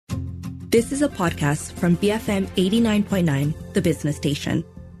This is a podcast from BFM 89.9, the business station.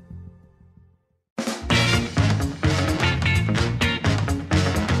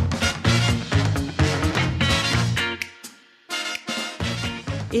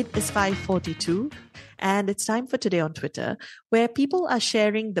 It is 5:42 and it's time for Today on Twitter, where people are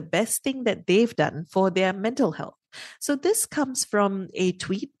sharing the best thing that they've done for their mental health. So this comes from a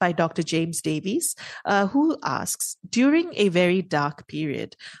tweet by Dr. James Davies, who asks, during a very dark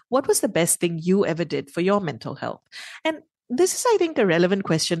period, what was the best thing you ever did for your mental health? And this is, I think, a relevant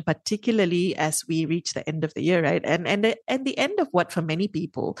question, particularly as we reach the end of the year, right? And the end of what for many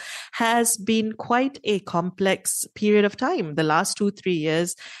people has been quite a complex period of time. The last 2-3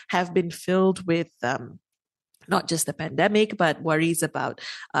 years have been filled with not just the pandemic, but worries about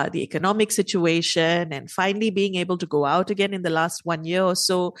the economic situation and finally being able to go out again in the last 1 year or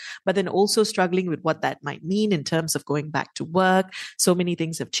so, but then also struggling with what that might mean in terms of going back to work. So many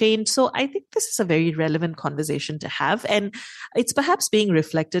things have changed. So I think this is a very relevant conversation to have. And it's perhaps being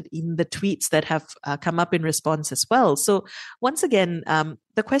reflected in the tweets that have come up in response as well. So once again,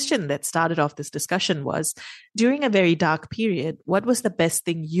 the question that started off this discussion was, during a very dark period, what was the best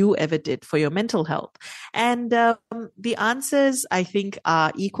thing you ever did for your mental health? And the answers, I think,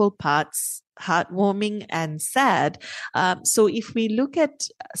 are equal parts heartwarming and sad. So if we look at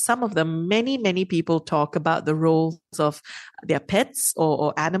some of them, many people talk about the roles of their pets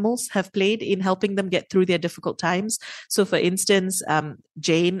or animals have played in helping them get through their difficult times. So for instance,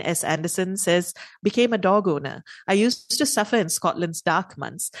 Jane S. Anderson says, became a dog owner. I used to suffer in Scotland's dark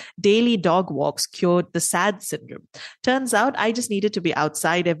months. Daily dog walks cured the SAD syndrome. Turns out I just needed to be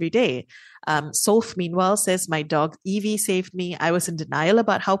outside every day. Soph, meanwhile, says, my dog Evie saved me. I was in denial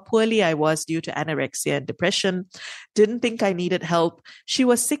about how poorly I was due to anorexia and depression. Didn't think I needed help. She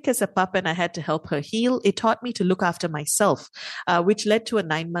was sick as a pup and I had to help her heal. It taught me to look after myself, which led to a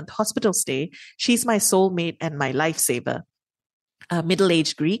 9-month hospital stay. She's my soulmate and my lifesaver.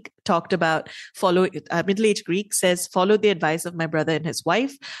 Middle-aged Greek talked about Middle-aged Greek says, followed the advice of my brother and his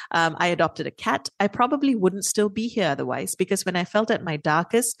wife. I adopted a cat. I probably wouldn't still be here otherwise, because when I felt at my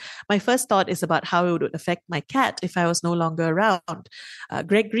darkest, my first thought is about how it would affect my cat if I was no longer around.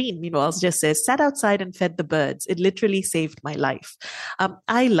 Greg Green, meanwhile, just says, sat outside and fed the birds. It literally saved my life.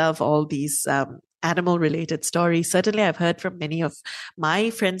 I love all these animal related stories. Certainly, I've heard from many of my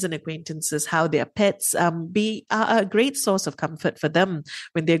friends and acquaintances how their pets be a great source of comfort for them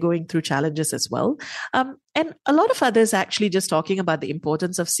when they're going through challenges as well. And a lot of others actually just talking about the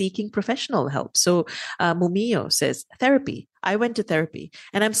importance of seeking professional help. So Mumio says, therapy. I went to therapy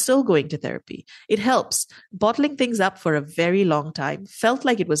and I'm still going to therapy. It helps. Bottling things up for a very long time felt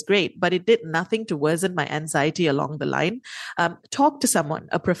like it was great, but it did nothing to worsen my anxiety along the line. Talk to someone,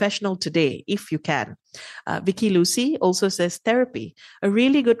 a professional today, if you can. Vicky Lucy also says therapy. A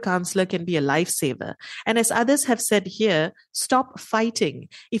really good counselor can be a lifesaver. And as others have said here, stop fighting.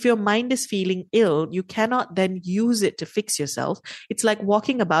 If your mind is feeling ill, you cannot then use it to fix yourself. It's like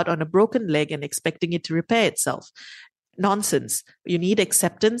walking about on a broken leg and expecting it to repair itself. Nonsense. You need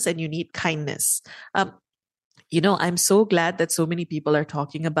acceptance and you need kindness. I'm so glad that so many people are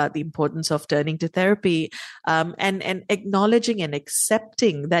talking about the importance of turning to therapy and acknowledging and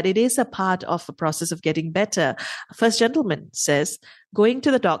accepting that it is a part of the process of getting better. First Gentleman says, going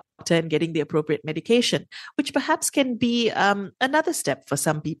to the doctor and getting the appropriate medication, which perhaps can be another step for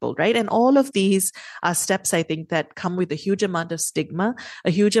some people, right? And all of these are steps, I think, that come with a huge amount of stigma, a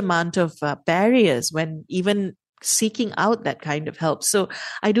huge amount of barriers when even seeking out that kind of help. So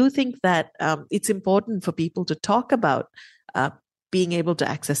I do think that it's important for people to talk about being able to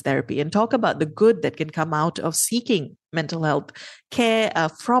access therapy and talk about the good that can come out of seeking mental health care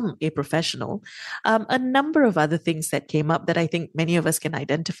from a professional. A number of other things that came up that I think many of us can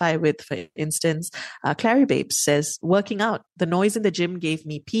identify with. For instance, Clary Babes says, working out. The noise in the gym gave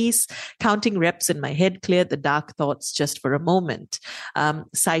me peace. Counting reps in my head cleared the dark thoughts just for a moment.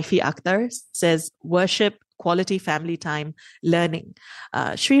 Saifi Akhtar says, worship, quality family time, learning.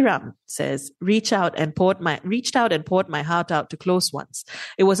 Sriram says, reached out and poured my heart out to close ones.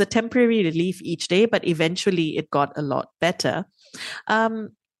 It was a temporary relief each day, but eventually it got a lot better.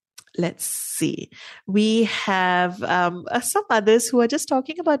 Let's see. We have some others who are just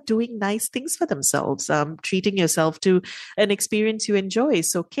talking about doing nice things for themselves, treating yourself to an experience you enjoy.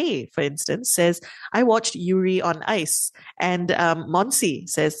 So Kay, for instance, says, I watched Yuri on Ice. And Monsi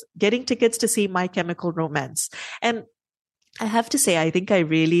says, getting tickets to see My Chemical Romance. And I have to say, I think I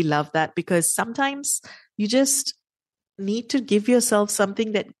really love that, because sometimes you just need to give yourself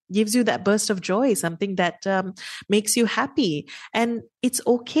something that gives you that burst of joy, something that makes you happy. And it's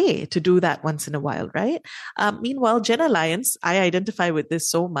okay to do that once in a while, right? Meanwhile, Jenna Lyons, I identify with this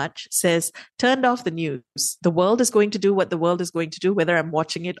so much, says, turned off the news. The world is going to do what the world is going to do, whether I'm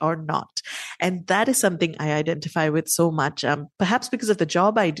watching it or not. And that is something I identify with so much, perhaps because of the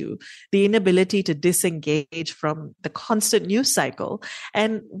job I do, the inability to disengage from the constant news cycle.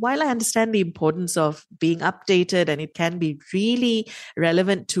 And while I understand the importance of being updated and it can be really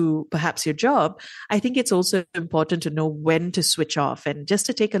relevant to perhaps your job, I think it's also important to know when to switch off and just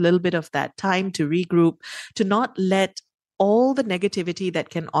to take a little bit of that time to regroup, to not let all the negativity that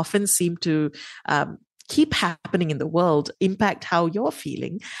can often seem to keep happening in the world impact how you're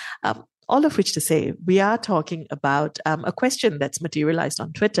feeling. All of which to say, we are talking about a question that's materialized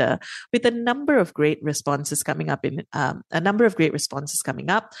on Twitter with a number of great responses coming up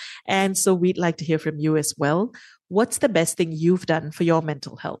And so we'd like to hear from you as well. What's the best thing you've done for your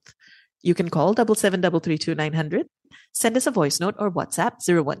mental health? You can call 77332900, send us a voice note or WhatsApp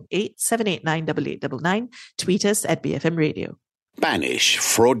 018-789-8899, tweet us at BFM Radio. Banish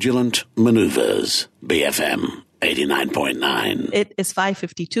fraudulent maneuvers. BFM 89.9. It is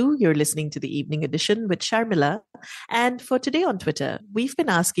 5:52. You're listening to the Evening Edition with Sharmila. And for today on Twitter, we've been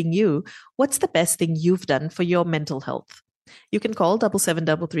asking you, what's the best thing you've done for your mental health? You can call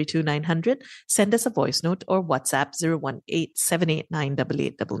 77332900, send us a voice note or WhatsApp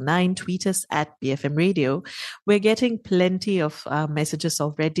 018-789-8899, tweet us at BFM Radio. We're getting plenty of messages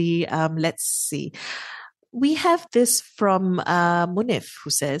already. Let's see. We have this from Munif, who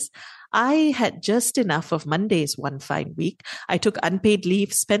says, I had just enough of Mondays one fine week. I took unpaid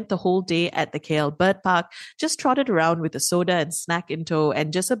leave, spent the whole day at the KL Bird Park, just trotted around with a soda and snack in tow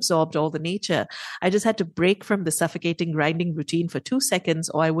and just absorbed all the nature. I just had to break from the suffocating grinding routine for 2 seconds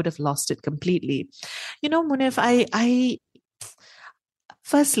or I would have lost it completely. You know, Munif,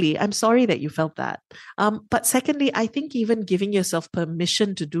 Firstly, I'm sorry that you felt that. But secondly, I think even giving yourself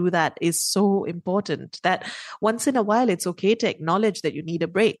permission to do that is so important, that once in a while, it's okay to acknowledge that you need a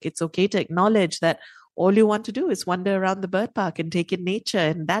break. It's okay to acknowledge that all you want to do is wander around the bird park and take in nature.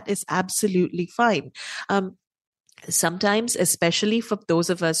 And that is absolutely fine. Sometimes, especially for those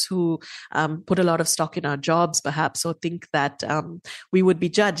of us who put a lot of stock in our jobs, perhaps, or think that we would be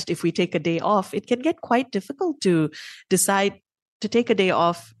judged if we take a day off, it can get quite difficult to decide to take a day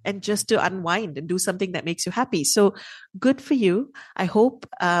off and just to unwind and do something that makes you happy. So good for you. I hope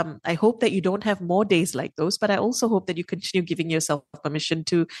that you don't have more days like those, but I also hope that you continue giving yourself permission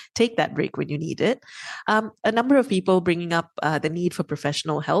to take that break when you need it. A number of people bringing up the need for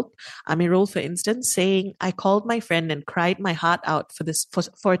professional help. Amirul, for instance, saying, I called my friend and cried my heart out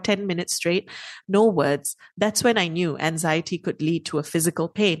for 10 minutes straight. No words. That's when I knew anxiety could lead to a physical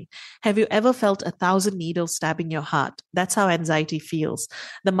pain. Have you ever felt 1,000 needles stabbing your heart? That's how anxiety feels.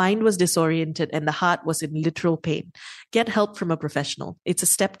 The mind was disoriented and the heart was in literal pain. Get help from a professional. It's a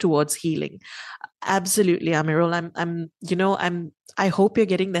step towards healing. Absolutely, Amirul. I hope you're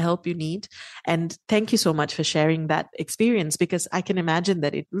getting the help you need. And thank you so much for sharing that experience, because I can imagine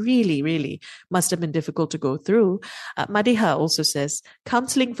that it really, really must have been difficult to go through. Madiha also says,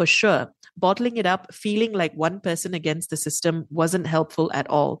 counseling for sure. Bottling it up, feeling like one person against the system wasn't helpful at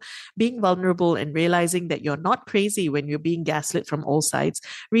all. Being vulnerable and realizing that you're not crazy when you're being gaslit from all sides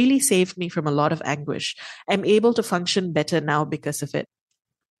really saved me from a lot of anguish. I'm able to function better now because of it.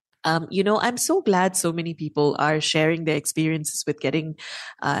 I'm so glad so many people are sharing their experiences with getting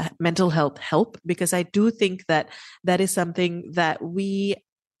mental health help, because I do think that that is something that we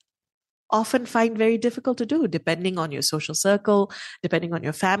often find very difficult to do, depending on your social circle, depending on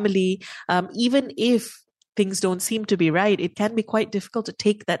your family. Even if things don't seem to be right, it can be quite difficult to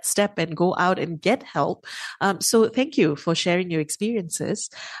take that step and go out and get help. So thank you for sharing your experiences.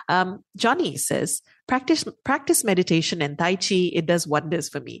 Johnny says, practice meditation and Tai Chi. It does wonders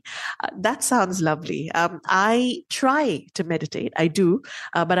for me. That sounds lovely. I try to meditate. I do,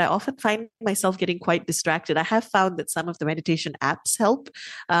 but I often find myself getting quite distracted. I have found that some of the meditation apps help.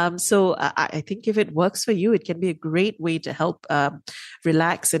 So I think if it works for you, it can be a great way to help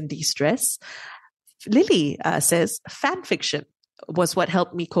relax and de-stress. Lily says, fan fiction was what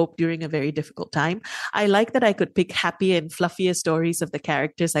helped me cope during a very difficult time. I like that I could pick happier and fluffier stories of the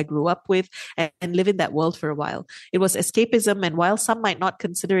characters I grew up with and live in that world for a while. It was escapism, and while some might not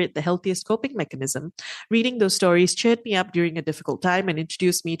consider it the healthiest coping mechanism, reading those stories cheered me up during a difficult time and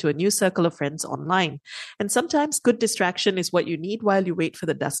introduced me to a new circle of friends online. And sometimes good distraction is what you need while you wait for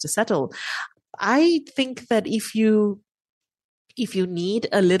the dust to settle. I think that if you need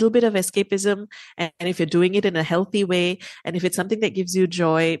a little bit of escapism, and if you're doing it in a healthy way, and if it's something that gives you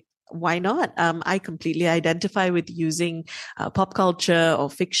joy, why not? I completely identify with using pop culture or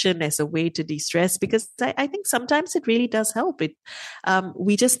fiction as a way to de-stress, because I think sometimes it really does help.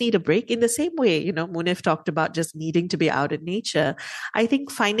 We just need a break in the same way, Munif talked about just needing to be out in nature. I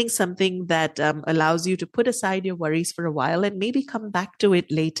think finding something that allows you to put aside your worries for a while and maybe come back to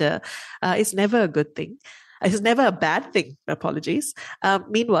it later is never a good thing. It's never a bad thing. Apologies.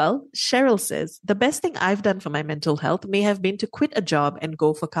 Meanwhile, Cheryl says, the best thing I've done for my mental health may have been to quit a job and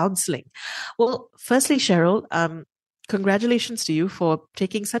go for counseling. Well, firstly, Cheryl, congratulations to you for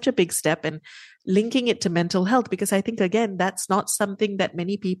taking such a big step and linking it to mental health, because I think, again, that's not something that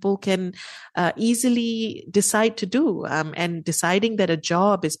many people can easily decide to do. And deciding that a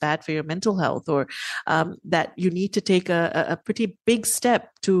job is bad for your mental health, or that you need to take a pretty big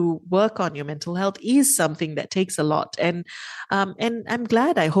step to work on your mental health, is something that takes a lot. And I'm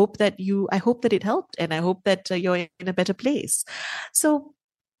glad. I hope that it helped, and I hope that you're in a better place. So,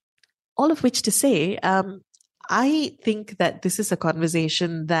 all of which to say, I think that this is a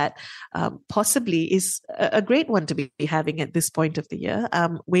conversation that possibly is a great one to be having at this point of the year.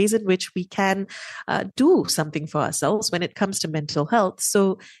 Ways in which we can do something for ourselves when it comes to mental health.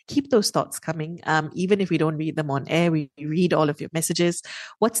 So keep those thoughts coming. Even if we don't read them on air, we read all of your messages.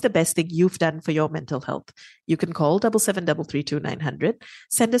 What's the best thing you've done for your mental health? You can call 77332900,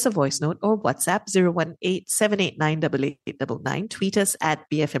 send us a voice note, or WhatsApp 018-789-8899. Tweet us at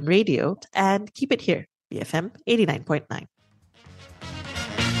BFM Radio, and keep it here. BFM 89.9.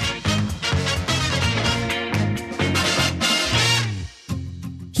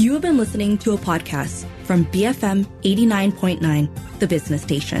 You have been listening to a podcast from BFM 89.9, the business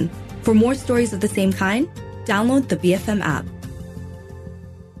station. For more stories of the same kind, download the BFM app.